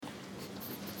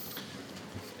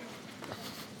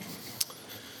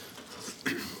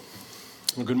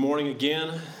Well, good morning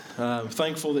again. I'm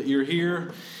thankful that you're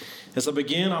here. As I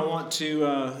begin, I want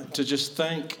to just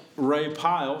thank Ray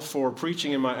Pyle for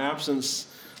preaching in my absence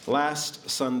last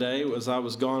Sunday as I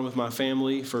was gone with my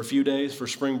family for a few days for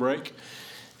spring break.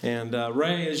 And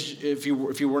Ray, if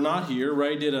you were not here,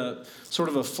 Ray did a sort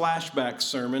of a flashback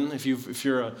sermon. If you've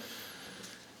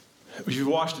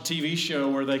watched a TV show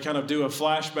where they kind of do a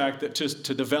flashback that just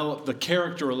to develop the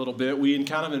character a little bit, we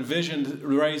kind of envisioned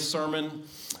Ray's sermon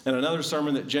and another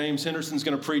sermon that James Henderson's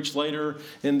going to preach later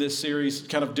in this series,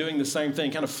 kind of doing the same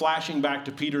thing, kind of flashing back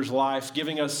to Peter's life,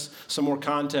 giving us some more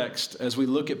context as we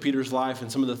look at Peter's life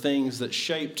and some of the things that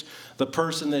shaped the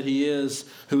person that he is,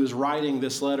 who is writing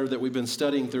this letter that we've been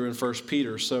studying through in 1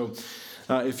 Peter. So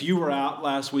if you were out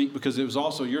last week, because it was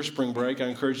also your spring break, I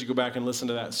encourage you to go back and listen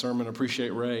to that sermon. I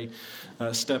appreciate Ray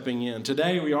stepping in.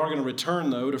 Today we are going to return,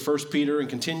 though, to 1 Peter and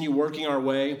continue working our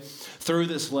way through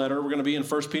this letter. We're going to be in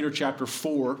 1 Peter chapter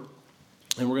 4,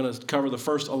 and we're going to cover the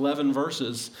first 11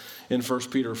 verses in 1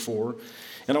 Peter 4.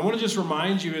 And I want to just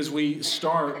remind you as we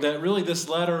start that really this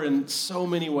letter in so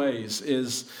many ways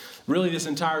is really this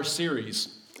entire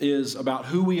series is about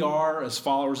who we are as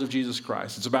followers of Jesus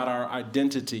Christ. It's about our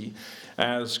identity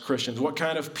as Christians. What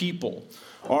kind of people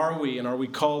are we, and are we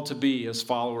called to be as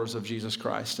followers of Jesus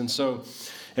Christ?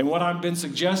 And what I've been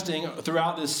suggesting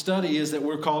throughout this study is that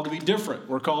we're called to be different.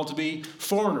 We're called to be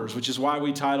foreigners, which is why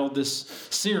we titled this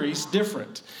series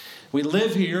Different. We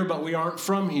live here, but we aren't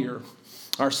from here.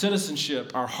 Our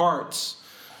citizenship, our hearts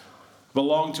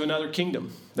belong to another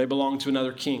kingdom. They belong to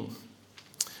another king.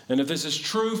 And if this is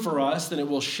true for us, then it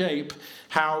will shape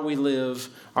how we live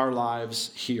our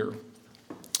lives here.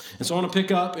 And so I want to pick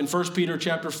up in 1 Peter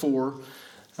chapter 4,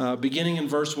 beginning in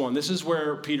verse 1. This is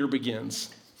where Peter begins.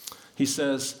 He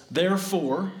says,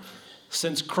 "Therefore,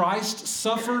 since Christ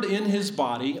suffered in his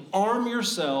body, arm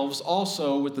yourselves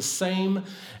also with the same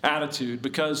attitude,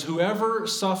 because whoever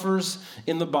suffers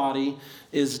in the body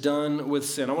is done with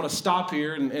sin." I want to stop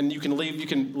here, and you can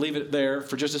leave it there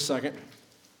for just a second.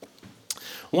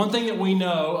 One thing that we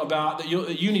know about, that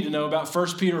you need to know about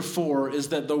 1 Peter 4 is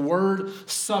that the word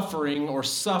suffering or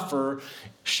suffer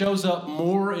shows up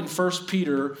more in 1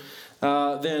 Peter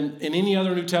than in any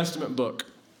other New Testament book.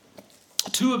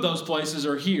 Two of those places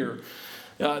are here.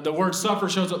 The word suffer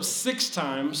shows up 6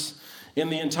 times in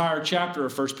the entire chapter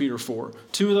of 1 Peter 4.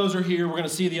 2 of those are here. We're going to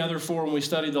see the other 4 when we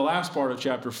study the last part of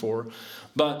chapter 4.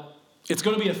 But it's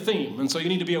going to be a theme, and so you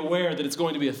need to be aware that it's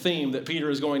going to be a theme that Peter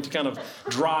is going to kind of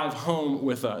drive home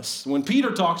with us. When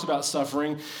Peter talks about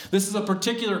suffering, this is a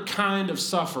particular kind of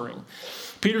suffering.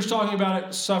 Peter's talking about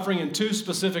it, suffering in 2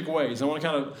 specific ways. I want to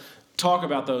kind of talk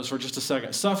about those for just a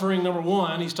second. Suffering, number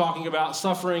 1, he's talking about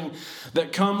suffering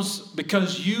that comes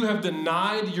because you have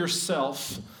denied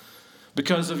yourself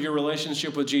because of your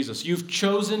relationship with Jesus. You've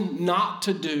chosen not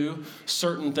to do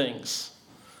certain things.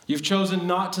 You've chosen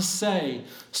not to say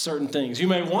certain things. You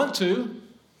may want to.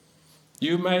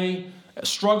 You may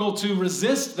struggle to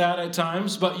resist that at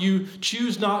times, but you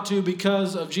choose not to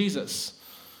because of Jesus.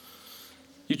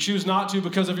 You choose not to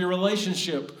because of your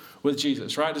relationship with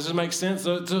Jesus, right? Does this make sense?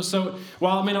 So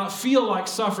while it may not feel like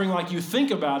suffering like you think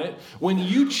about it, when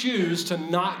you choose to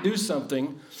not do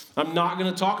something, I'm not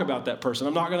going to talk about that person.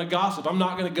 I'm not going to gossip. I'm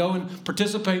not going to go and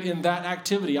participate in that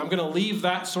activity. I'm going to leave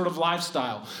that sort of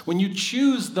lifestyle. When you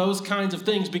choose those kinds of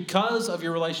things because of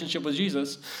your relationship with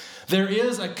Jesus, there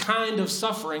is a kind of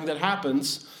suffering that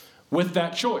happens with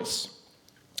that choice.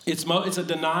 It's a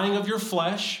denying of your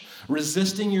flesh,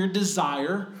 resisting your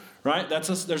desire, right?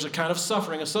 There's a kind of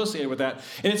suffering associated with that.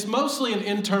 And it's mostly an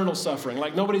internal suffering.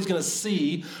 Like nobody's going to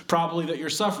see probably that you're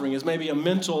suffering. It's maybe a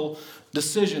mental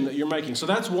decision that you're making. So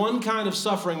that's one kind of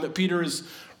suffering that Peter is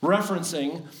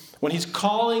referencing when he's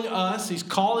calling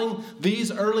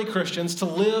these early Christians to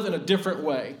live in a different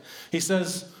way. He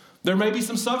says there may be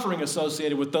some suffering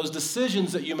associated with those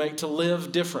decisions that you make to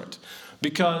live different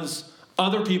because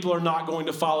other people are not going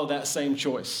to follow that same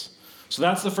choice. So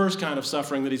that's the first kind of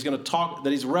suffering that he's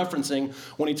referencing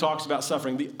when he talks about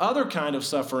suffering. The other kind of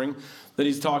suffering that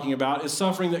he's talking about is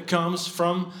suffering that comes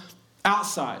from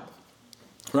outside,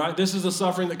 right? This is the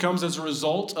suffering that comes as a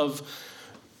result of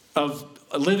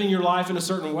living your life in a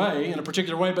certain way, in a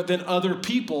particular way, but then other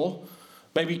people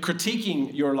maybe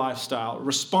critiquing your lifestyle,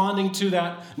 responding to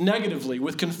that negatively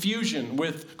with confusion,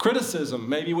 with criticism,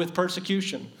 maybe with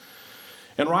persecution.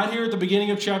 And right here at the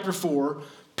beginning of chapter 4,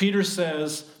 Peter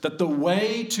says that the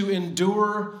way to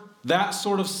endure that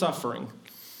sort of suffering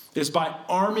is by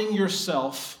arming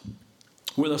yourself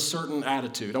with a certain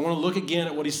attitude. I want to look again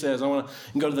at what he says. I want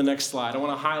to go to the next slide. I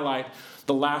want to highlight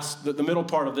the middle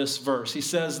part of this verse. He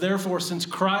says, "Therefore, since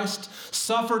Christ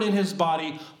suffered in his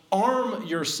body, arm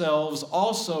yourselves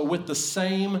also with the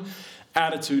same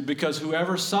attitude, because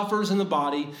whoever suffers in the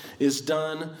body is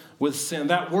done with sin.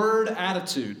 That word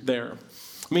attitude there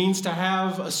means to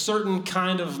have a certain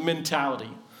kind of mentality.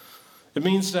 It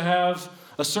means to have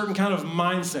a certain kind of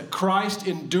mindset. Christ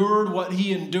endured what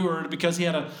he endured because he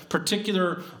had a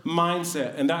particular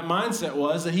mindset. And that mindset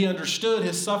was that he understood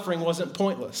his suffering wasn't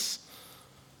pointless.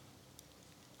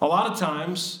 A lot of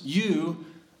times, you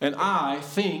and I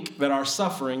think that our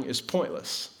suffering is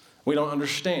pointless. We don't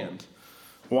understand.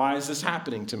 Why is this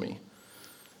happening to me?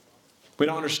 We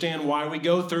don't understand why we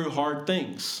go through hard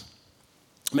things.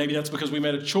 Maybe that's because we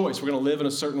made a choice. We're going to live in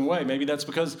a certain way. Maybe that's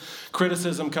because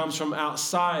criticism comes from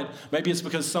outside. Maybe it's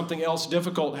because something else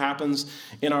difficult happens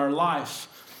in our life.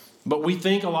 But we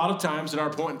think a lot of times that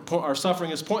our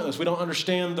suffering is pointless. We don't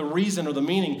understand the reason or the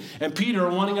meaning. And Peter,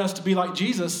 wanting us to be like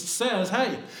Jesus, says,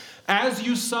 hey, as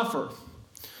you suffer,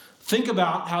 think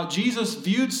about how Jesus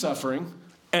viewed suffering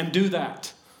and do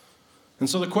that. And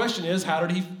so the question is, how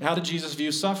did Jesus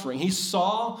view suffering? He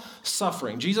saw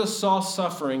suffering. Jesus saw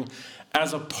suffering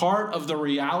as a part of the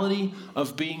reality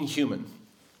of being human.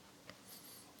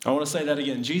 I want to say that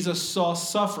again. Jesus saw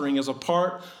suffering as a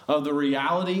part of the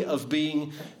reality of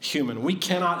being human. We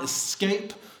cannot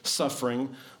escape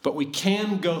suffering, but we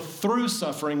can go through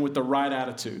suffering with the right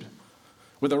attitude,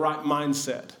 with the right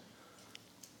mindset.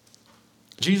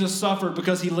 Jesus suffered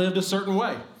because he lived a certain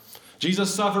way.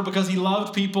 Jesus suffered because he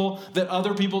loved people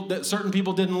that certain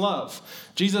people didn't love.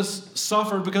 Jesus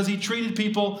suffered because he treated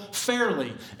people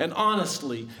fairly and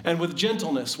honestly and with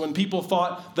gentleness when people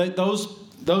thought that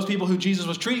those people who Jesus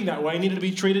was treating that way needed to be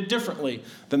treated differently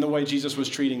than the way Jesus was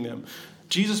treating them.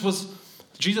 Jesus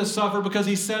suffered because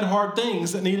he said hard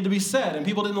things that needed to be said, and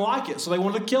people didn't like it, so they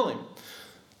wanted to kill him.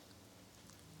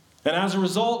 And as a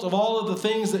result of all of the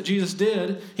things that Jesus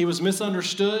did, he was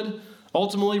misunderstood,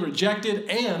 ultimately rejected,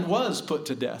 and was put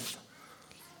to death.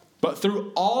 But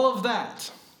through all of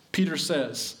that, Peter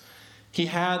says, he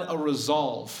had a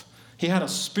resolve. He had a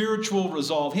spiritual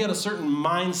resolve. He had a certain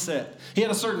mindset. He had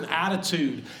a certain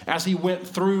attitude as he went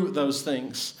through those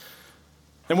things.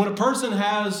 And when a person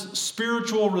has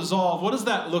spiritual resolve, what does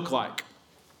that look like?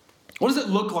 What does it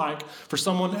look like for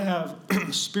someone to have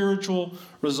spiritual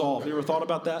resolve? You ever thought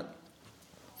about that?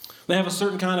 They have a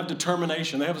certain kind of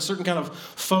determination. They have a certain kind of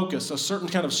focus, a certain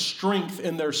kind of strength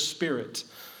in their spirit.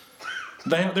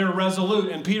 They're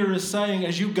resolute. And Peter is saying,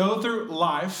 as you go through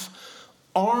life,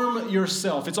 arm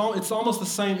yourself. It's almost the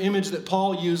same image that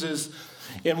Paul uses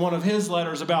in one of his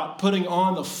letters about putting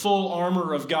on the full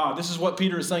armor of God. This is what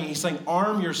Peter is saying. He's saying,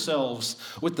 arm yourselves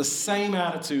with the same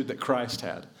attitude that Christ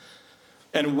had.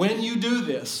 And when you do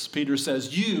this, Peter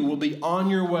says, you will be on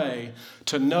your way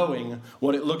to knowing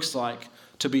what it looks like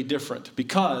to be different.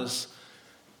 Because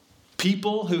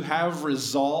people who have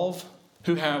resolve,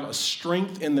 who have a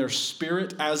strength in their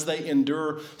spirit as they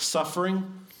endure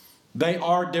suffering, they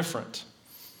are different.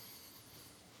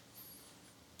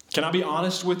 Can I be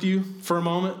honest with you for a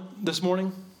moment this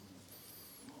morning?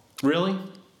 Really?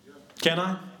 Can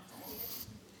I?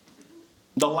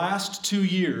 The last 2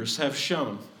 years have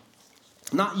shown,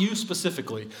 not you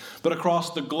specifically, but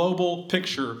across the global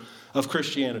picture of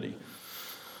Christianity.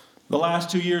 The last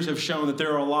 2 years have shown that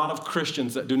there are a lot of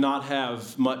Christians that do not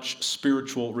have much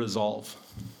spiritual resolve.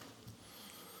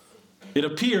 It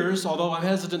appears, although I'm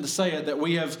hesitant to say it, that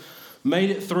we have made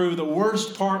it through the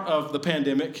worst part of the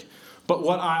pandemic. But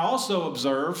what I also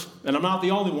observe, and I'm not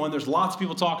the only one, there's lots of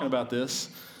people talking about this.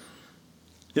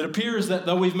 It appears that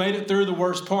though we've made it through the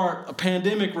worst part, a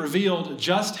pandemic revealed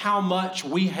just how much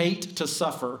we hate to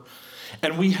suffer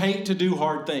and we hate to do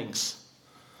hard things.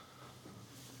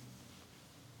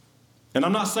 And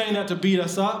I'm not saying that to beat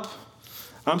us up.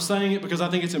 I'm saying it because I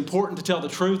think it's important to tell the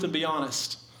truth and be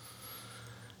honest.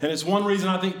 And it's one reason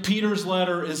I think Peter's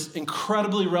letter is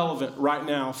incredibly relevant right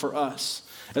now for us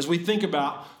as we think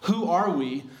about who are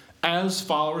we as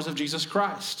followers of Jesus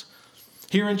Christ.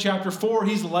 Here in chapter 4,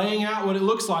 he's laying out what it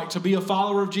looks like to be a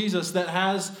follower of Jesus that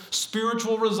has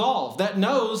spiritual resolve, that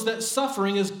knows that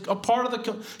suffering is a part of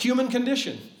the human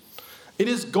condition. It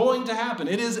is going to happen.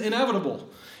 It is inevitable.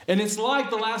 And it's like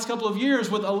the last couple of years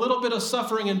with a little bit of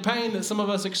suffering and pain that some of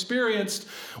us experienced,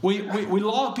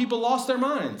 people lost their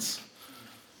minds.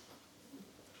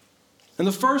 And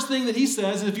the first thing that he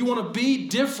says is if you want to be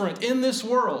different in this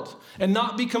world and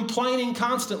not be complaining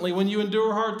constantly when you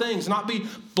endure hard things, not be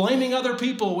blaming other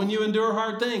people when you endure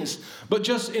hard things, but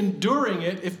just enduring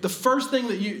it, if the first thing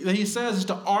that he says is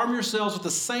to arm yourselves with the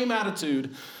same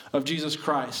attitude of Jesus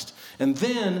Christ. And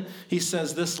then he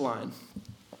says this line,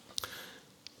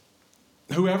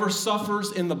 whoever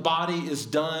suffers in the body is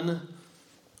done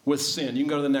with sin. You can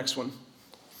go to the next one.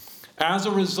 As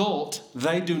a result,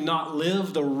 they do not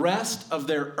live the rest of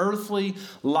their earthly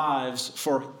lives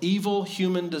for evil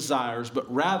human desires,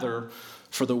 but rather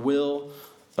for the will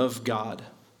of God.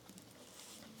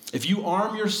 If you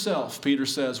arm yourself, Peter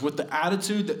says, with the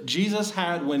attitude that Jesus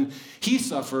had when he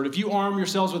suffered, if you arm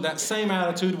yourselves with that same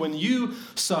attitude when you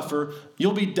suffer,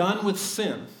 you'll be done with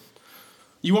sin.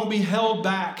 You won't be held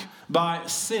back by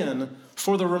sin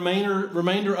for the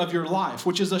remainder of your life,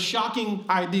 which is a shocking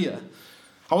idea.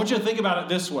 I want you to think about it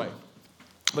this way,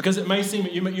 because it may seem,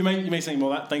 you may think,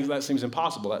 well, that seems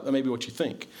impossible. That may be what you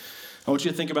think. I want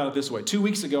you to think about it this way. 2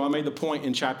 weeks ago, I made the point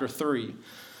in chapter 3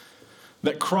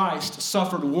 that Christ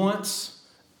suffered once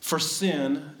for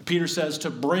sin, Peter says, to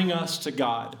bring us to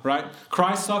God, right?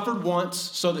 Christ suffered once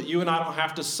so that you and I don't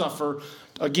have to suffer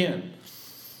again.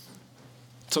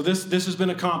 So this has been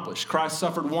accomplished. Christ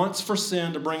suffered once for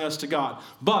sin to bring us to God.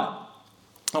 But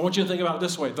I want you to think about it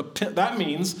this way. That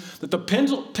means that the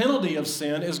penalty of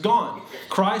sin is gone.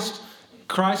 Christ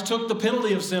took the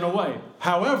penalty of sin away.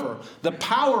 However, the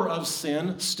power of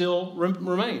sin still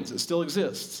remains. It still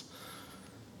exists.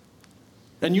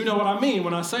 And you know what I mean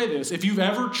when I say this. If you've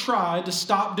ever tried to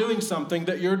stop doing something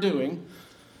that you're doing,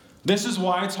 this is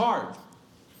why it's hard.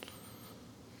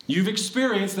 You've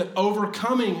experienced that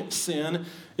overcoming sin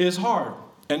is hard.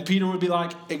 And Peter would be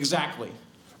like, exactly,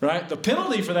 right? The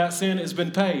penalty for that sin has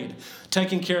been paid,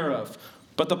 taken care of.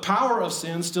 But the power of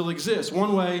sin still exists.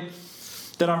 One way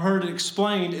that I heard it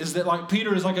explained is that like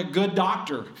Peter is like a good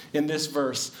doctor in this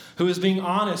verse who is being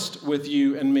honest with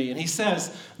you and me. And he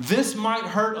says, this might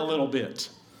hurt a little bit,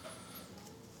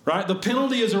 right? The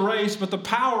penalty is erased, but the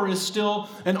power is still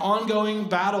an ongoing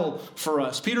battle for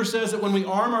us. Peter says that when we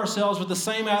arm ourselves with the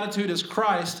same attitude as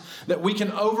Christ, that we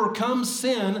can overcome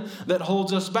sin that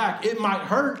holds us back. It might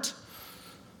hurt.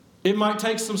 It might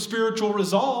take some spiritual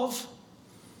resolve.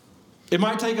 It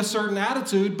might take a certain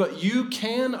attitude, but you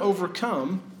can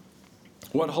overcome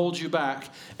what holds you back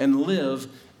and live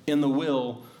in the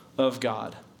will of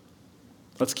God.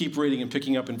 Let's keep reading and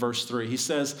picking up in verse 3. He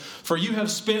says, for you have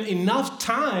spent enough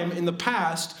time in the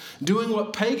past doing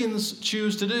what pagans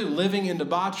choose to do, living in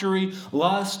debauchery,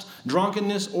 lust,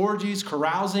 drunkenness, orgies,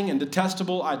 carousing, and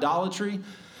detestable idolatry.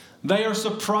 They are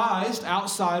surprised,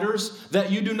 outsiders,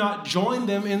 that you do not join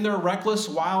them in their reckless,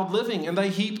 wild living, and they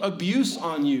heap abuse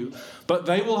on you. But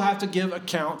they will have to give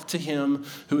account to him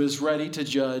who is ready to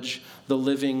judge the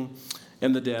living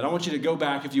and the dead. I want you to go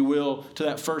back, if you will, to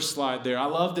that first slide there. I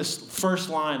love this first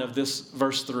line of this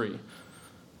verse 3.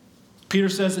 Peter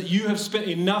says that you have spent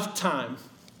enough time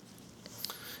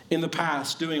in the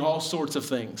past doing all sorts of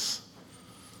things.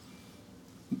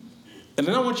 And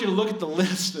then I want you to look at the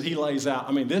list that he lays out.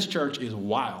 I mean, this church is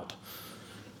wild,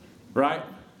 right?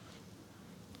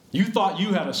 You thought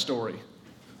you had a story.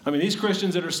 I mean, these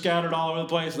Christians that are scattered all over the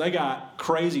place, they got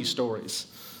crazy stories.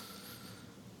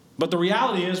 But the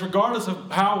reality is, regardless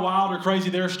of how wild or crazy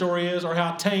their story is or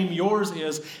how tame yours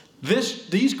is,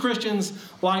 these Christians,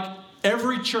 like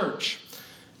every church,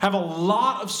 have a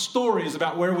lot of stories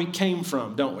about where we came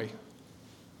from, don't we?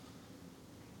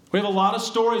 We have a lot of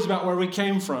stories about where we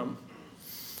came from.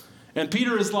 And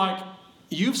Peter is like,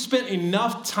 you've spent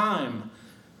enough time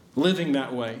living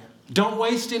that way. Don't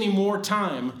waste any more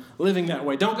time living that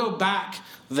way. Don't go back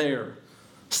there.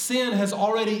 Sin has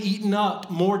already eaten up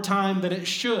more time than it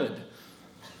should.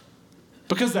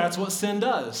 Because that's what sin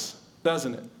does,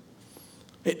 doesn't it?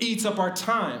 It eats up our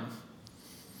time.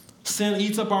 Sin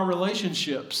eats up our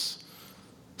relationships.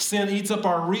 Sin eats up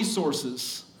our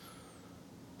resources.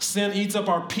 Sin eats up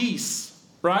our peace,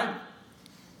 right?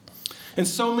 And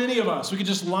so many of us, we could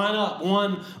just line up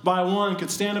one by one,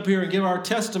 could stand up here and give our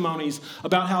testimonies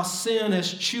about how sin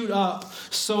has chewed up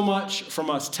so much from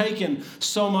us, taken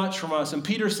so much from us. And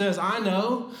Peter says, I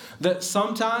know that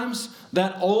sometimes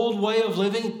that old way of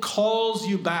living calls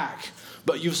you back,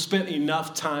 but you've spent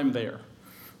enough time there.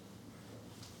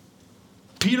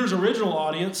 Peter's original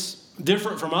audience,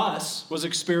 different from us, was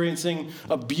experiencing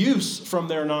abuse from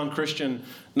their non-Christian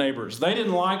neighbors. They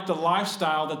didn't like the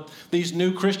lifestyle that these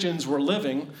new Christians were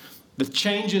living, the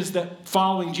changes that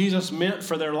following Jesus meant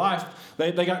for their life.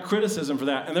 They got criticism for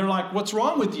that. And they're like, what's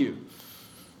wrong with you?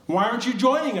 Why aren't you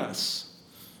joining us?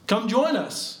 Come join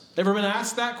us. Ever been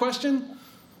asked that question?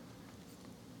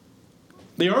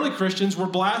 The early Christians were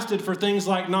blasted for things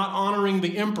like not honoring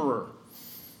the emperor.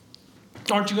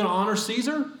 Aren't you going to honor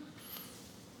Caesar?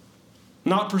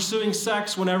 Not pursuing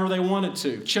sex whenever they wanted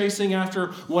to, chasing after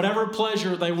whatever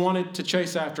pleasure they wanted to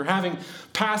chase after, having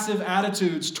passive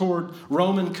attitudes toward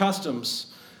Roman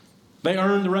customs. They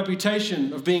earned the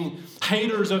reputation of being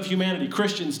haters of humanity.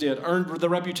 Christians did, earned the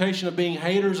reputation of being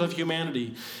haters of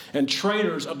humanity and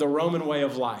traitors of the Roman way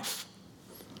of life.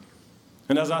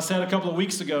 And as I said a couple of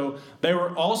weeks ago, they were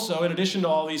also, in addition to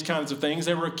all these kinds of things,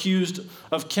 they were accused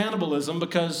of cannibalism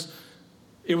because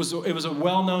it was a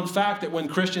well-known fact that when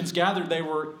Christians gathered, they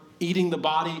were eating the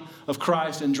body of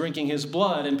Christ and drinking his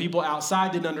blood. And people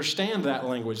outside didn't understand that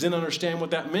language, didn't understand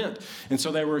what that meant. And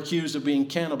so they were accused of being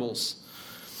cannibals.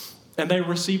 And they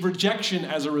received rejection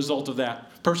as a result of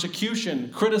that.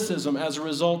 Persecution, criticism as a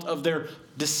result of their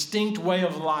distinct way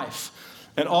of life.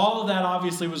 And all of that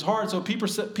obviously was hard. So Peter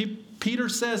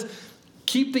says,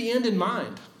 keep the end in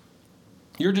mind.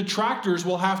 Your detractors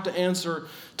will have to answer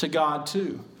to God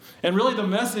too. And really the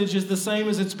message is the same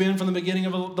as it's been from the beginning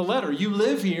of the letter. You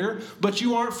live here, but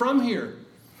you aren't from here.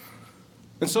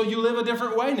 And so you live a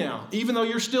different way now, even though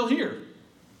you're still here.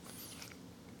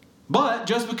 But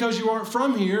just because you aren't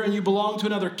from here and you belong to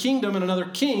another kingdom and another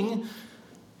king,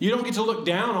 you don't get to look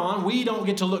down on, we don't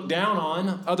get to look down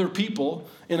on other people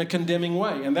in a condemning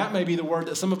way. And that may be the word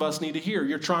that some of us need to hear.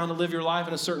 You're trying to live your life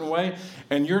in a certain way,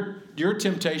 and your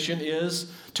temptation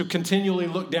is to continually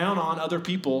look down on other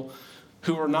people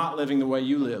who are not living the way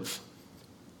you live.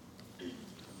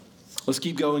 Let's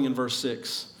keep going in verse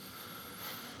 6.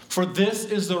 For this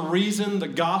is the reason the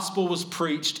gospel was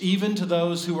preached even to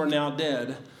those who are now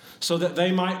dead, so that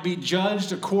they might be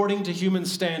judged according to human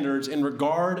standards in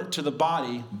regard to the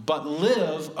body, but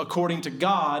live according to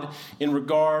God in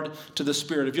regard to the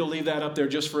spirit. If you'll leave that up there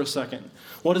just for a second.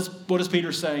 What is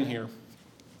Peter saying here?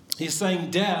 He's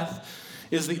saying death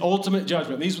is the ultimate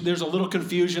judgment. There's a little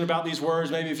confusion about these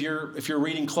words. Maybe if you're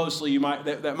reading closely,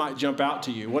 that might jump out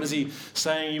to you. What is he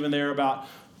saying even there about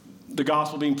the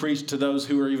gospel being preached to those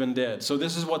who are even dead? So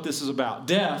this is what this is about.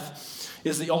 Death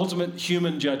is the ultimate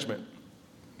human judgment.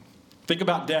 Think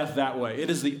about death that way. It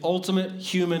is the ultimate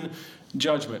human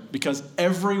judgment because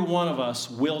every one of us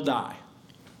will die.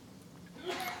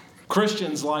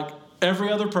 Christians, like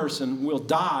every other person, will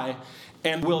die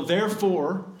and will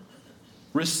therefore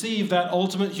receive that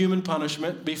ultimate human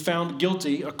punishment, be found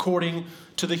guilty according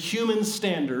to the human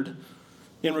standard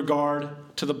in regard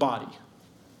to the body.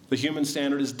 The human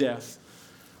standard is death.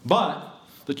 But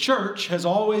the church has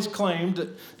always claimed that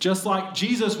just like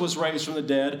Jesus was raised from the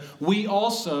dead, we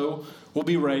also will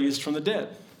be raised from the dead.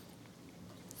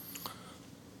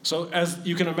 So as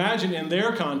you can imagine in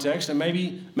their context, and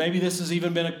maybe this has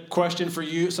even been a question for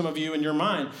you, some of you in your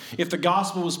mind, if the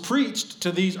gospel was preached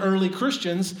to these early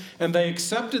Christians and they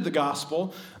accepted the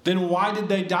gospel, then why did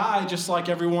they die just like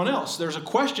everyone else? There's a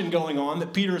question going on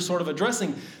that Peter is sort of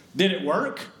addressing. Did it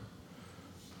work?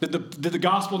 Did the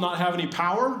gospel not have any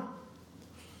power?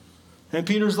 And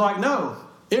Peter's like, no,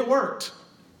 it worked.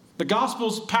 The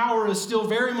gospel's power is still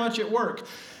very much at work.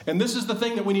 And this is the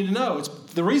thing that we need to know.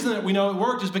 The reason that we know it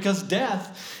worked is because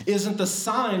death isn't the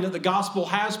sign that the gospel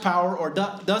has power or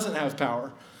doesn't have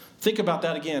power. Think about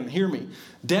that again. Hear me.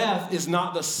 Death is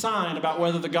not the sign about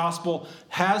whether the gospel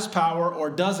has power or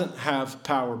doesn't have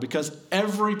power, because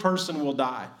every person will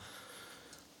die.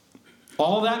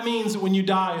 All that means when you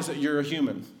die is that you're a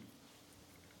human.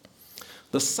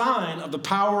 The sign of the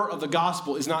power of the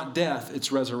gospel is not death,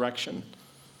 it's resurrection.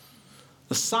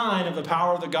 The sign of the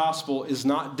power of the gospel is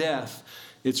not death,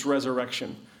 it's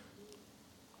resurrection.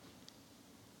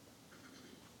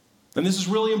 And this is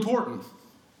really important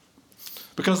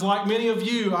because, like many of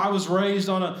you, I was raised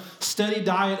on a steady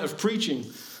diet of preaching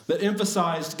that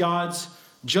emphasized God's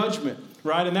judgment,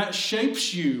 right? And that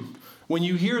shapes you when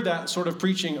you hear that sort of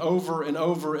preaching over and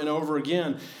over and over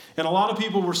again. And a lot of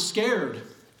people were scared,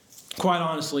 quite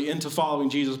honestly, into following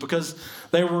Jesus because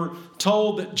they were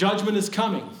told that judgment is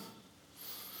coming.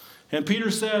 And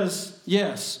Peter says,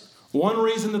 yes, one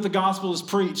reason that the gospel is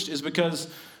preached is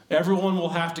because everyone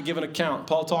will have to give an account.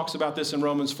 Paul talks about this in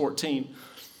Romans 14.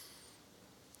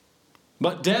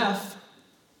 But death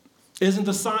isn't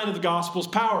the sign of the gospel's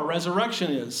power.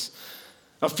 Resurrection is.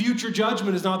 A future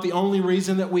judgment is not the only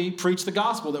reason that we preach the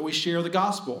gospel, that we share the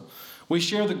gospel. We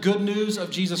share the good news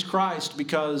of Jesus Christ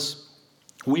because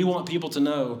we want people to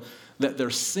know that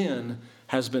their sin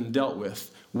has been dealt with.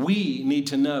 We need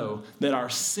to know that our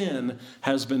sin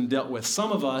has been dealt with.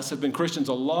 Some of us have been Christians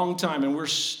a long time, and we're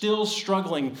still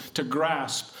struggling to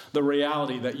grasp the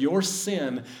reality that your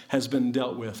sin has been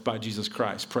dealt with by Jesus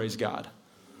Christ. Praise God.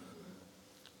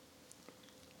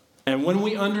 And when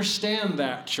we understand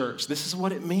that, church, this is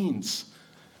what it means.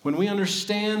 When we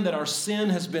understand that our sin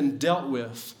has been dealt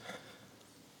with,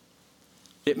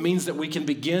 it means that we can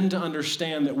begin to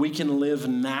understand that we can live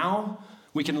now.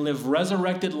 We can live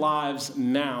resurrected lives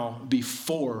now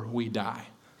before we die.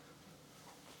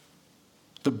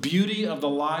 The beauty of the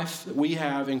life that we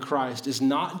have in Christ is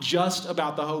not just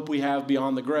about the hope we have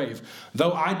beyond the grave,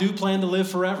 though I do plan to live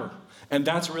forever, and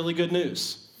that's really good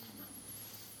news.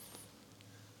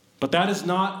 But that is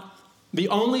not the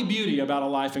only beauty about a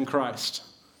life in Christ.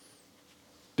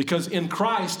 Because in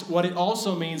Christ, what it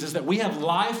also means is that we have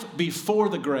life before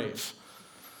the grave,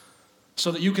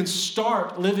 so that you can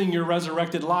start living your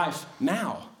resurrected life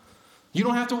now. You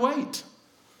don't have to wait.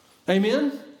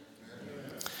 Amen?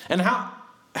 And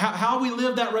how we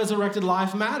live that resurrected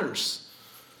life matters.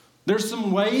 There's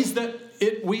some ways that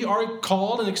we are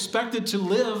called and expected to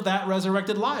live that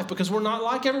resurrected life, because we're not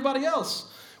like everybody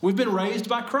else. We've been raised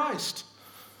by Christ.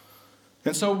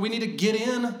 And so we need to get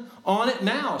in on it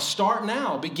now. Start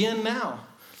now. Begin now.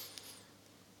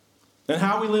 And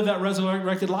how we live that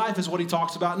resurrected life is what he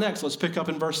talks about next. Let's pick up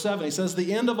in verse 7. He says,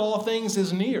 the end of all things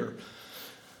is near.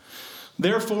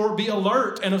 Therefore, be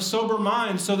alert and of sober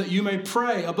mind, so that you may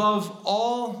pray. Above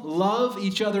all, love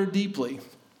each other deeply,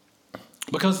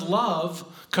 because love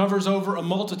covers over a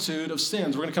multitude of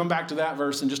sins. We're going to come back to that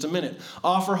verse in just a minute.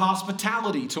 Offer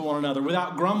hospitality to one another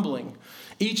without grumbling.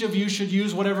 Each of you should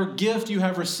use whatever gift you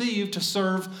have received to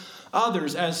serve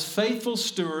others as faithful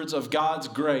stewards of God's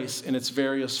grace in its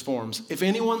various forms. If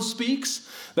anyone speaks,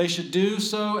 they should do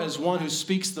so as one who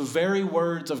speaks the very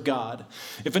words of God.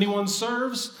 If anyone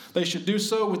serves, they should do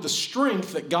so with the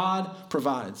strength that God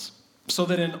provides, so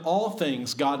that in all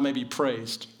things God may be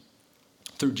praised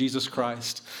through Jesus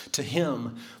Christ. To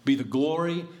him be the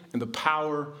glory and the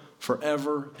power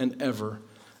forever and ever.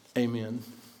 Amen.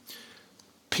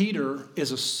 Peter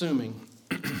is assuming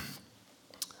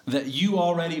that you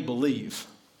already believe,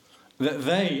 that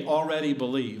they already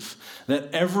believe,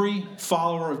 that every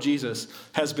follower of Jesus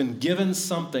has been given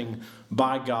something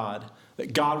by God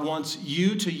that God wants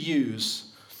you to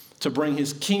use to bring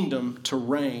his kingdom to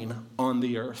reign on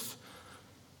the earth.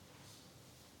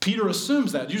 Peter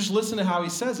assumes that. You just listen to how he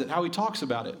says it, how he talks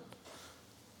about it.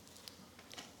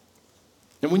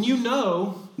 And when you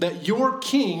know that your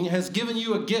king has given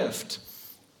you a gift,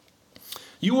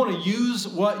 you want to use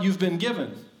what you've been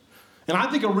given. And I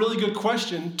think a really good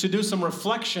question to do some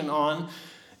reflection on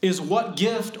is, what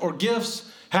gift or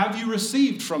gifts have you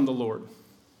received from the Lord?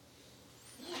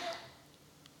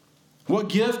 What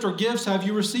gift or gifts have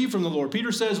you received from the Lord?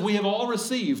 Peter says we have all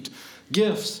received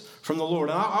gifts from the Lord.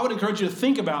 And I would encourage you to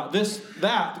think about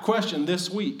that question this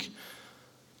week.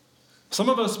 Some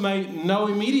of us may know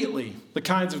immediately the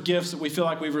kinds of gifts that we feel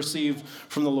like we've received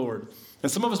from the Lord.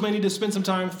 And some of us may need to spend some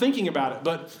time thinking about it.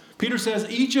 But Peter says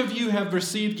each of you have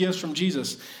received gifts from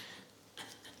Jesus.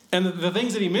 And the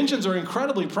things that he mentions are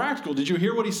incredibly practical. Did you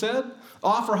hear what he said?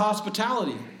 Offer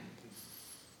hospitality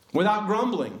without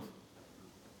grumbling.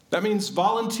 That means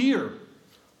volunteer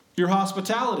your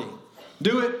hospitality.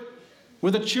 Do it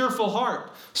with a cheerful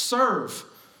heart. Serve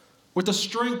with the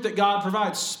strength that God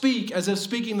provides. Speak as if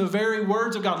speaking the very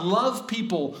words of God. Love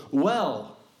people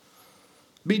well.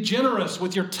 Be generous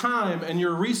with your time and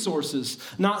your resources,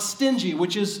 not stingy,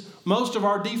 which is most of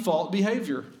our default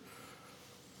behavior.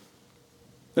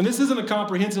 And this isn't a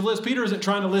comprehensive list. Peter isn't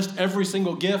trying to list every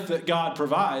single gift that God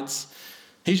provides.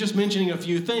 He's just mentioning a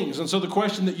few things. And so the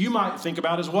question that you might think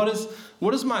about is, what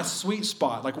is my sweet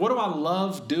spot? Like, what do I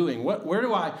love doing? Where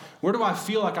do I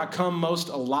feel like I come most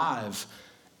alive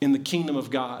in the kingdom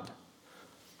of God?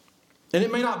 And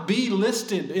it may not be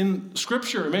listed in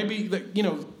Scripture. It may be that,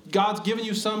 God's given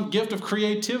you some gift of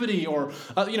creativity or,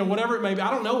 whatever it may be.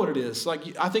 I don't know what it is.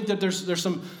 Like, I think that there's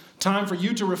some time for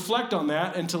you to reflect on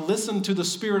that and to listen to the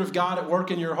Spirit of God at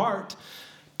work in your heart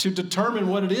to determine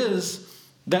what it is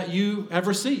that you have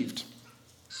received.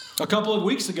 A couple of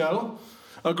weeks ago,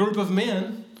 a group of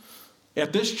men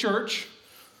at this church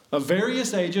of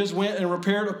various ages went and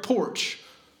repaired a porch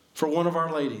for one of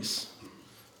our ladies.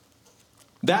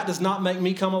 That does not make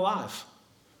me come alive.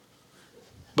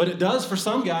 But it does for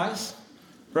some guys,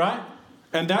 right?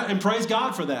 And praise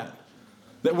God for that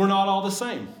we're not all the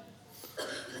same.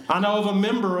 I know of a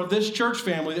member of this church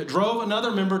family that drove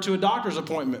another member to a doctor's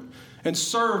appointment and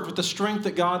served with the strength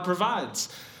that God provides.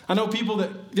 I know people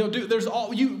that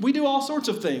we do all sorts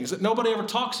of things that nobody ever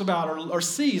talks about or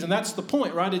sees, and that's the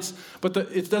point, right?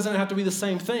 It doesn't have to be the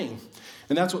same thing.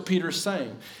 And that's what Peter's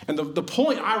saying. And the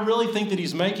point I really think that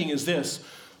he's making is this: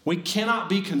 we cannot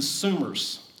be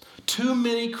consumers. Too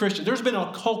many Christians, there's been a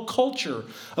whole culture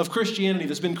of Christianity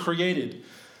that's been created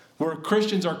where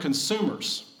Christians are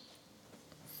consumers.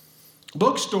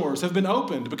 Bookstores have been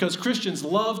opened because Christians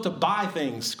love to buy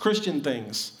things, Christian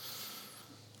things,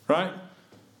 right?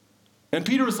 And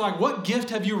Peter was like, what gift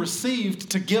have you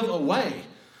received to give away?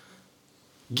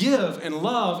 Give and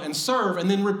love and serve and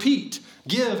then repeat.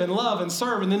 Give and love and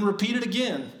serve and then repeat it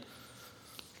again.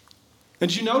 And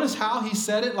did you notice how he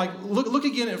said it? Like, look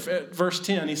again at verse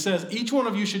 10. He says, each one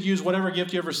of you should use whatever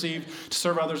gift you have received to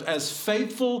serve others as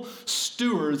faithful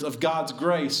stewards of God's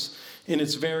grace in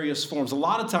its various forms. A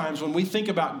lot of times when we think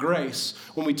about grace,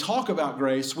 when we talk about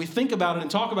grace, we think about it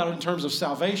and talk about it in terms of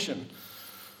salvation.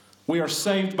 We are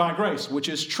saved by grace, which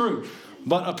is true.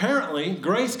 But apparently,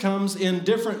 grace comes in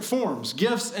different forms.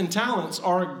 Gifts and talents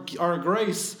are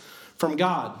grace from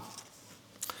God.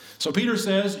 So Peter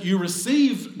says, you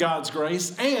receive God's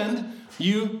grace and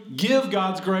you give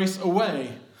God's grace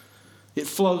away. It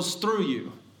flows through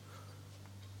you.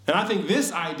 And I think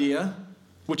this idea,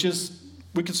 which is,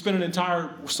 we could spend an entire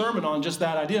sermon on just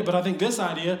that idea, but I think this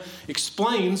idea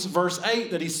explains verse 8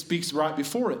 that he speaks right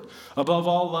before it. Above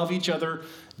all, love each other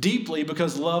deeply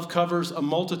because love covers a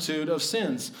multitude of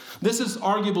sins. This is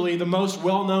arguably the most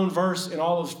well-known verse in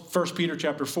all of 1 Peter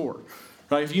chapter 4.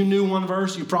 Right? If you knew one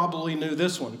verse, you probably knew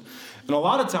this one. And a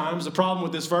lot of times, the problem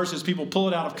with this verse is people pull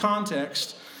it out of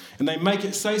context and they make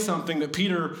it say something that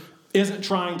Peter isn't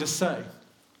trying to say.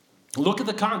 Look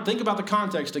at think about the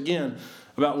context again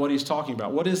about what he's talking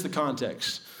about. What is the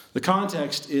context? The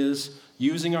context is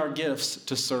using our gifts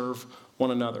to serve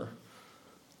one another.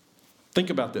 Think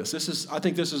about this. I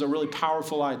think this is a really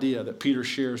powerful idea that Peter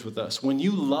shares with us. When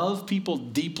you love people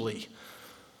deeply,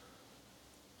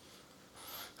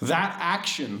 that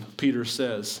action, Peter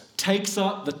says, takes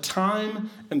up the time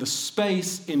and the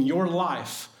space in your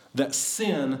life that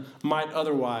sin might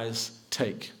otherwise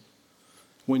take.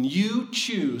 When you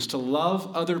choose to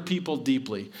love other people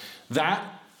deeply,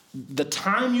 the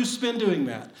time you spend doing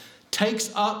that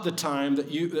takes up the time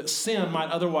that sin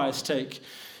might otherwise take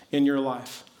in your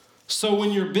life. So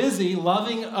when you're busy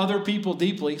loving other people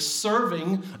deeply,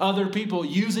 serving other people,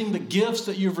 using the gifts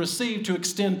that you've received to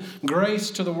extend grace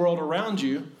to the world around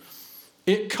you,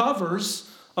 it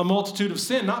covers a multitude of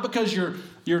sin. Not because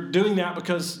you're doing that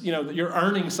because you're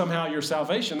earning somehow your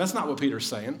salvation. That's not what Peter's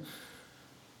saying.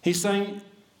 He's saying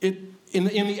it in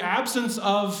the absence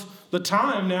of the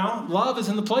time now, love is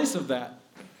in the place of that.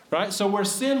 Right? So where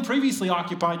sin previously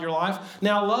occupied your life,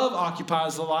 now love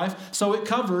occupies the life. So it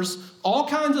covers all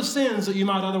kinds of sins that you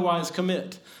might otherwise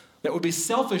commit that would be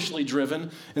selfishly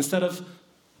driven instead of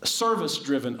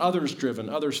service-driven,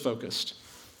 others-focused.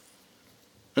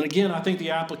 And again, I think the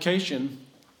application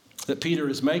that Peter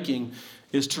is making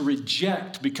is to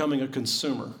reject becoming a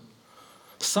consumer.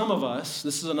 Some of us,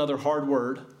 this is another hard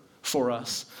word for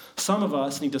us, some of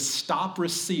us need to stop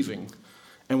receiving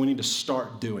and we need to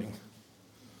start doing.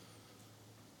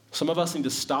 Some of us need to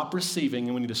stop receiving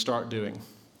and we need to start doing.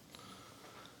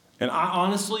 And I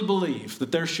honestly believe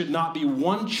that there should not be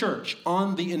one church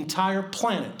on the entire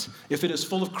planet, if it is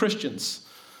full of Christians,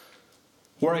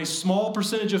 where a small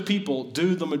percentage of people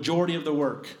do the majority of the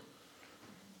work.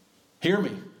 Hear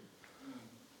me.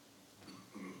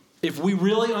 If we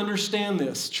really understand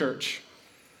this, church,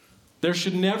 there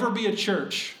should never be a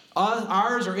church,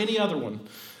 ours or any other one,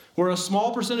 where a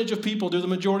small percentage of people do the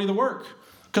majority of the work.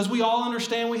 Because we all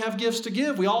understand we have gifts to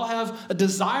give. We all have a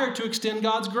desire to extend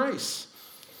God's grace.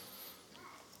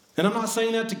 And I'm not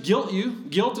saying that to guilt you.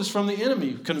 Guilt is from the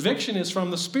enemy. Conviction is from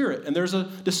the Spirit. And there's a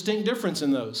distinct difference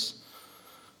in those.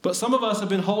 But some of us have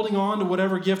been holding on to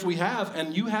whatever gift we have,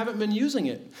 and you haven't been using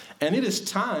it. And it is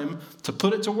time to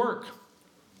put it to work.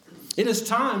 It is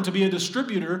time to be a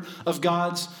distributor of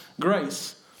God's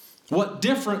grace. What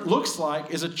different looks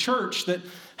like is a church that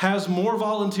has more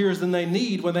volunteers than they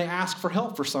need when they ask for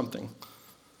help for something.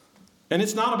 And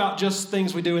it's not about just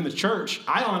things we do in the church.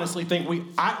 I honestly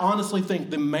think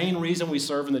the main reason we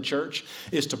serve in the church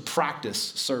is to practice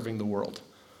serving the world.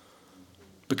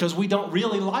 Because we don't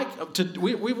really like to,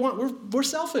 we're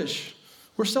selfish.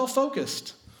 We're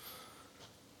self-focused.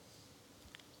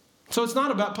 So it's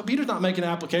not about, Peter's not making an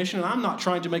application, and I'm not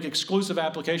trying to make exclusive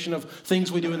application of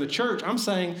things we do in the church. I'm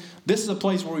saying this is a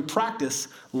place where we practice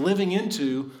living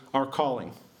into our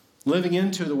calling, living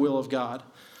into the will of God,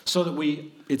 so that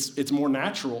it's more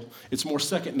natural, it's more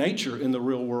second nature in the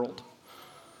real world.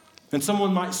 And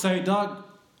someone might say, Doug,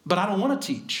 but I don't want to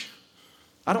teach.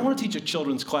 I don't want to teach a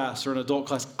children's class or an adult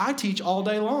class. I teach all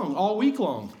day long, all week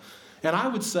long. And I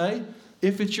would say,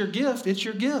 if it's your gift, it's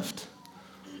your gift.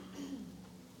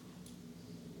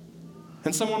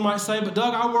 And someone might say, but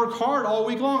Doug, I work hard all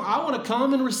week long. I want to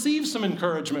come and receive some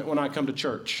encouragement when I come to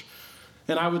church.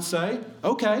 And I would say,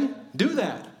 okay, do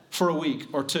that for a week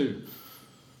or two.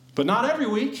 But not every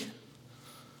week.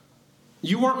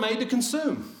 You weren't made to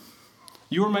consume.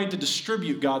 You were made to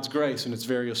distribute God's grace in its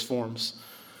various forms.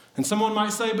 And someone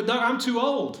might say, but Doug, I'm too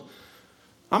old.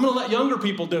 I'm going to let younger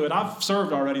people do it. I've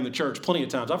served already in the church plenty of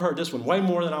times. I've heard this one way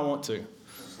more than I want to.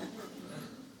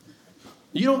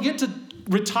 You don't get to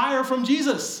retire from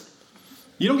Jesus.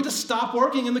 You don't get to stop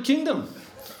working in the kingdom.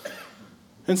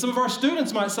 And some of our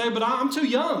students might say, but I'm too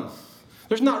young.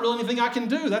 There's not really anything I can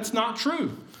do. That's not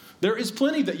true. There is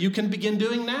plenty that you can begin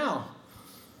doing now.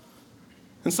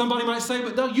 And somebody might say,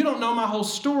 but Doug, you don't know my whole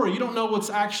story. You don't know what's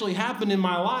actually happened in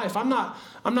my life. I'm not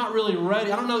really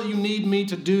ready. I don't know that you need me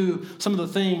to do some of the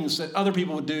things that other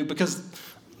people would do because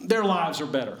their lives are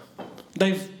better.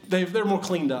 They're more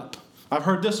cleaned up. I've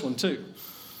heard this one too.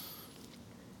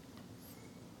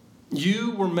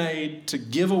 You were made to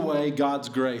give away God's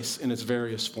grace in its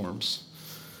various forms.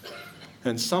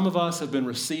 And some of us have been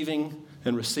receiving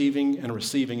and receiving and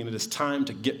receiving, and it is time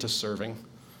to get to serving.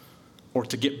 Or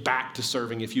to get back to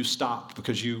serving if you stopped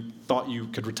because you thought you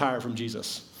could retire from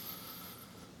Jesus.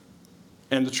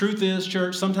 And the truth is,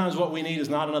 church, sometimes what we need is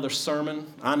not another sermon.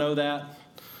 I know that.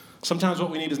 Sometimes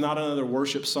what we need is not another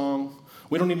worship song.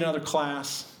 We don't need another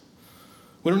class.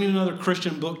 We don't need another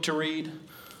Christian book to read.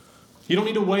 You don't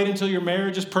need to wait until your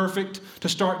marriage is perfect to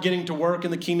start getting to work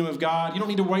in the kingdom of God. You don't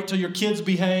need to wait till your kids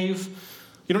behave.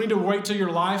 You don't need to wait till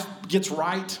your life gets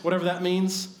right, whatever that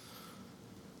means.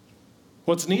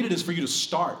 What's needed is for you to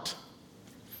start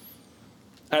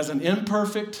as an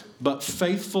imperfect but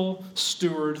faithful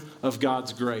steward of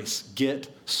God's grace. Get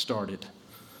started.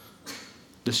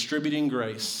 Distributing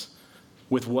grace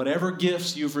with whatever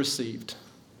gifts you've received.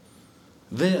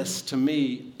 This, to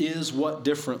me, is what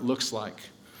different looks like.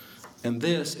 And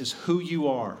this is who you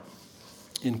are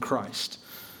in Christ.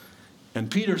 And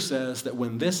Peter says that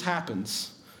when this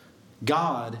happens,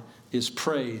 God is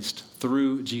praised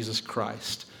through Jesus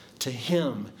Christ. To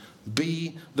him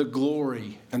be the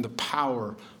glory and the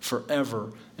power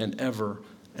forever and ever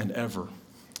and ever.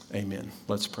 Amen.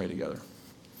 Let's pray together.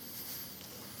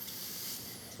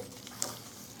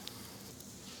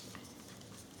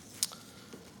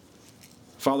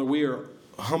 Father, we are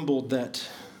humbled that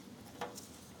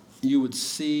you would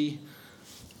see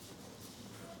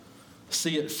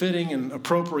it fitting and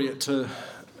appropriate to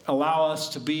allow us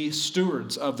to be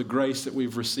stewards of the grace that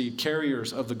we've received,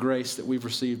 carriers of the grace that we've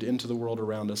received into the world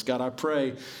around us. God, I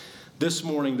pray this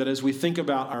morning that as we think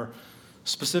about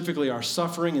specifically our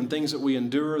suffering and things that we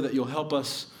endure, that you'll help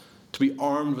us to be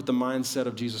armed with the mindset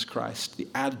of Jesus Christ, the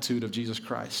attitude of Jesus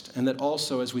Christ. And that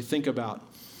also as we think about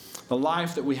the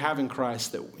life that we have in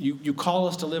Christ, that you call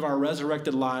us to live our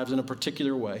resurrected lives in a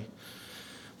particular way.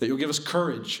 That you'll give us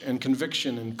courage and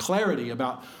conviction and clarity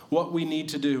about what we need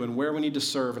to do and where we need to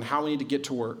serve and how we need to get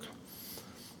to work.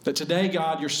 That today,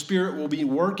 God, your Spirit will be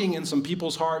working in some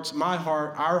people's hearts, my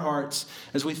heart, our hearts,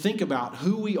 as we think about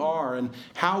who we are and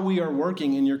how we are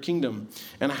working in your kingdom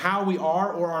and how we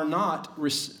are or are not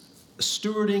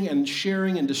stewarding and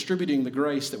sharing and distributing the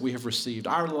grace that we have received.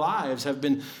 Our lives have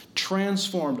been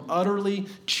transformed, utterly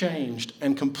changed,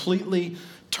 and completely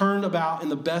turned about in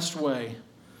the best way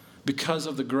because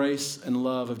of the grace and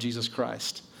love of Jesus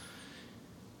Christ.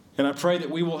 And I pray that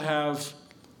we will have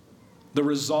the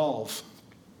resolve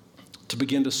to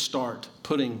begin to start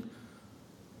putting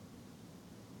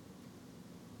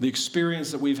the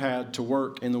experience that we've had to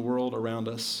work in the world around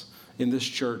us, in this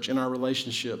church, in our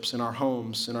relationships, in our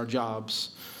homes, in our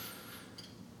jobs.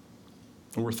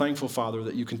 And we're thankful, Father,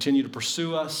 that you continue to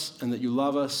pursue us and that you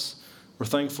love us. We're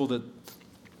thankful that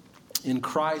in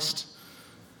Christ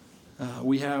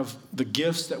we have the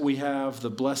gifts that we have, the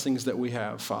blessings that we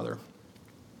have, Father.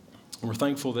 And we're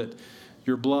thankful that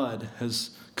your blood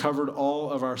has covered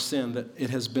all of our sin, that it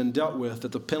has been dealt with,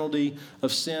 that the penalty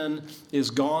of sin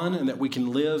is gone, and that we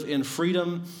can live in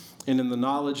freedom and in the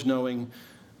knowledge knowing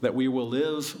that we will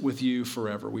live with you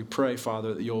forever. We pray,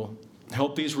 Father, that you'll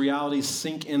help these realities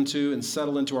sink into and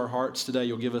settle into our hearts today.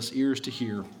 You'll give us ears to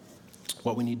hear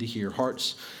what we need to hear,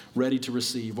 hearts ready to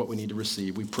receive what we need to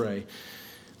receive. We pray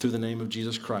through the name of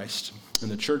Jesus Christ. And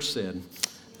the church said,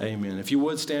 amen. If you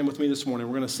would stand with me this morning,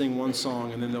 we're going to sing one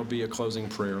song and then there'll be a closing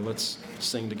prayer. Let's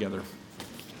sing together.